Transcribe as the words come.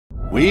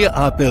We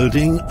are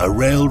building a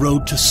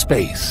railroad to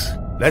space.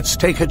 Let's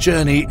take a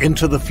journey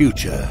into the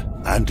future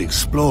and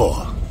explore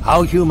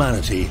how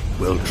humanity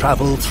will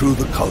travel through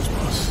the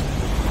cosmos.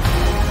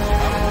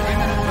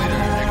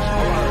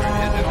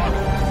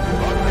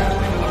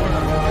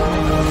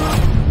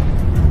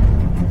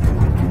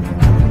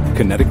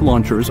 Kinetic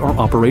launchers are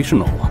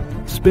operational.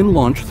 Spin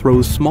launch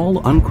throws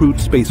small uncrewed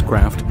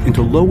spacecraft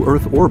into low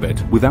Earth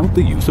orbit without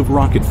the use of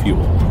rocket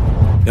fuel.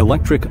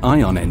 Electric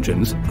ion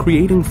engines,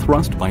 creating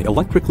thrust by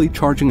electrically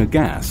charging a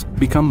gas,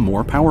 become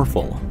more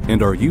powerful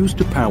and are used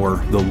to power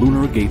the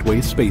Lunar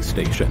Gateway space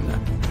station.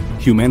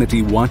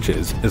 Humanity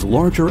watches as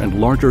larger and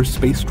larger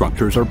space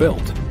structures are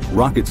built.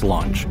 Rockets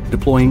launch,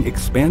 deploying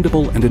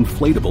expandable and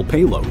inflatable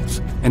payloads.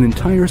 An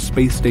entire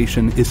space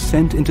station is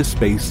sent into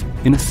space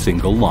in a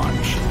single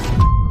launch.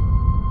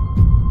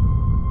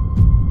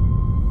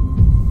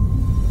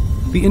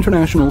 The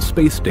International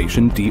Space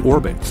Station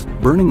deorbits,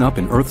 burning up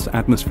in Earth's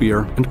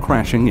atmosphere and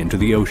crashing into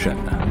the ocean.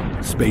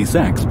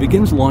 SpaceX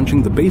begins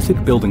launching the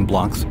basic building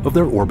blocks of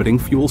their orbiting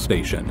fuel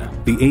station.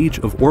 The age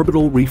of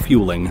orbital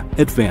refueling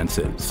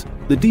advances.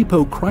 The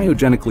depot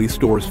cryogenically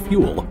stores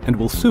fuel and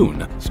will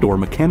soon store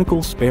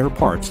mechanical spare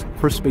parts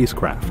for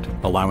spacecraft,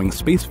 allowing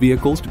space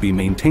vehicles to be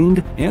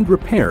maintained and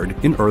repaired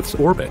in Earth's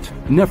orbit,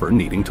 never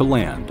needing to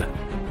land.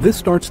 This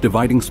starts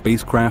dividing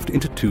spacecraft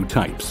into two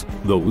types,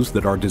 those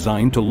that are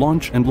designed to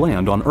launch and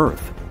land on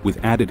Earth,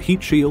 with added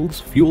heat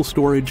shields, fuel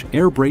storage,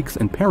 air brakes,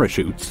 and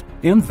parachutes,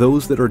 and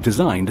those that are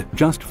designed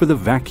just for the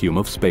vacuum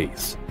of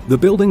space. The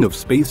building of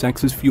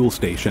SpaceX's fuel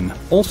station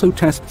also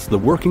tests the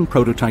working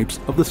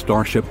prototypes of the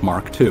Starship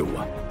Mark II,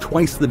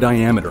 twice the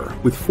diameter,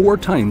 with 4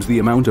 times the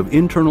amount of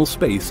internal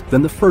space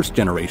than the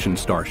first-generation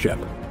Starship,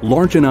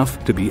 large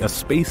enough to be a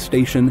space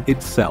station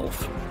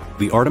itself.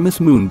 The Artemis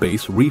moon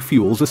base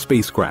refuels a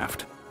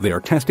spacecraft. They are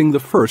testing the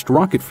first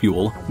rocket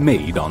fuel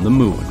made on the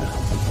moon.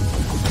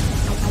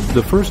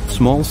 The first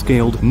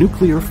small-scaled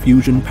nuclear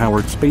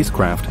fusion-powered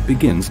spacecraft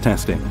begins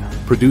testing,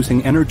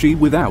 producing energy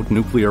without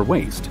nuclear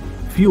waste.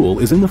 Fuel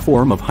is in the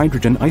form of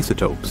hydrogen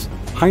isotopes.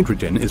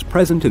 Hydrogen is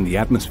present in the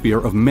atmosphere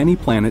of many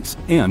planets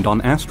and on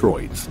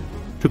asteroids.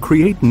 To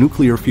create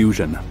nuclear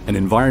fusion, an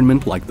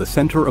environment like the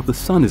center of the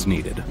Sun is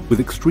needed, with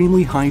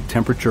extremely high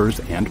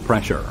temperatures and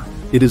pressure.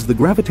 It is the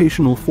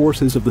gravitational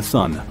forces of the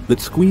Sun that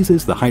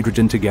squeezes the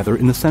hydrogen together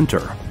in the center,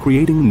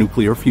 creating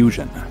nuclear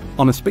fusion.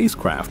 On a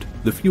spacecraft,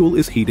 the fuel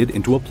is heated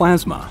into a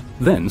plasma,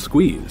 then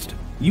squeezed,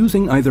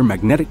 using either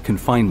magnetic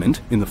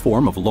confinement in the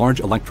form of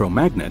large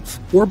electromagnets,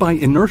 or by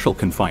inertial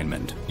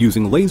confinement,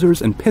 using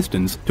lasers and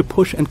pistons to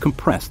push and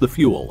compress the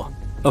fuel.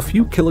 A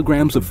few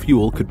kilograms of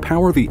fuel could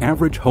power the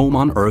average home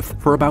on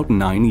Earth for about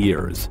 9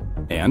 years.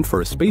 And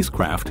for a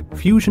spacecraft,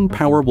 fusion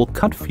power will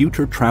cut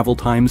future travel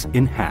times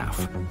in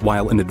half,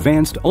 while an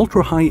advanced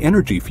ultra-high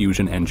energy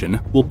fusion engine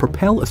will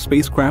propel a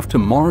spacecraft to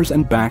Mars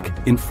and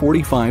back in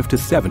 45 to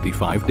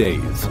 75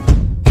 days.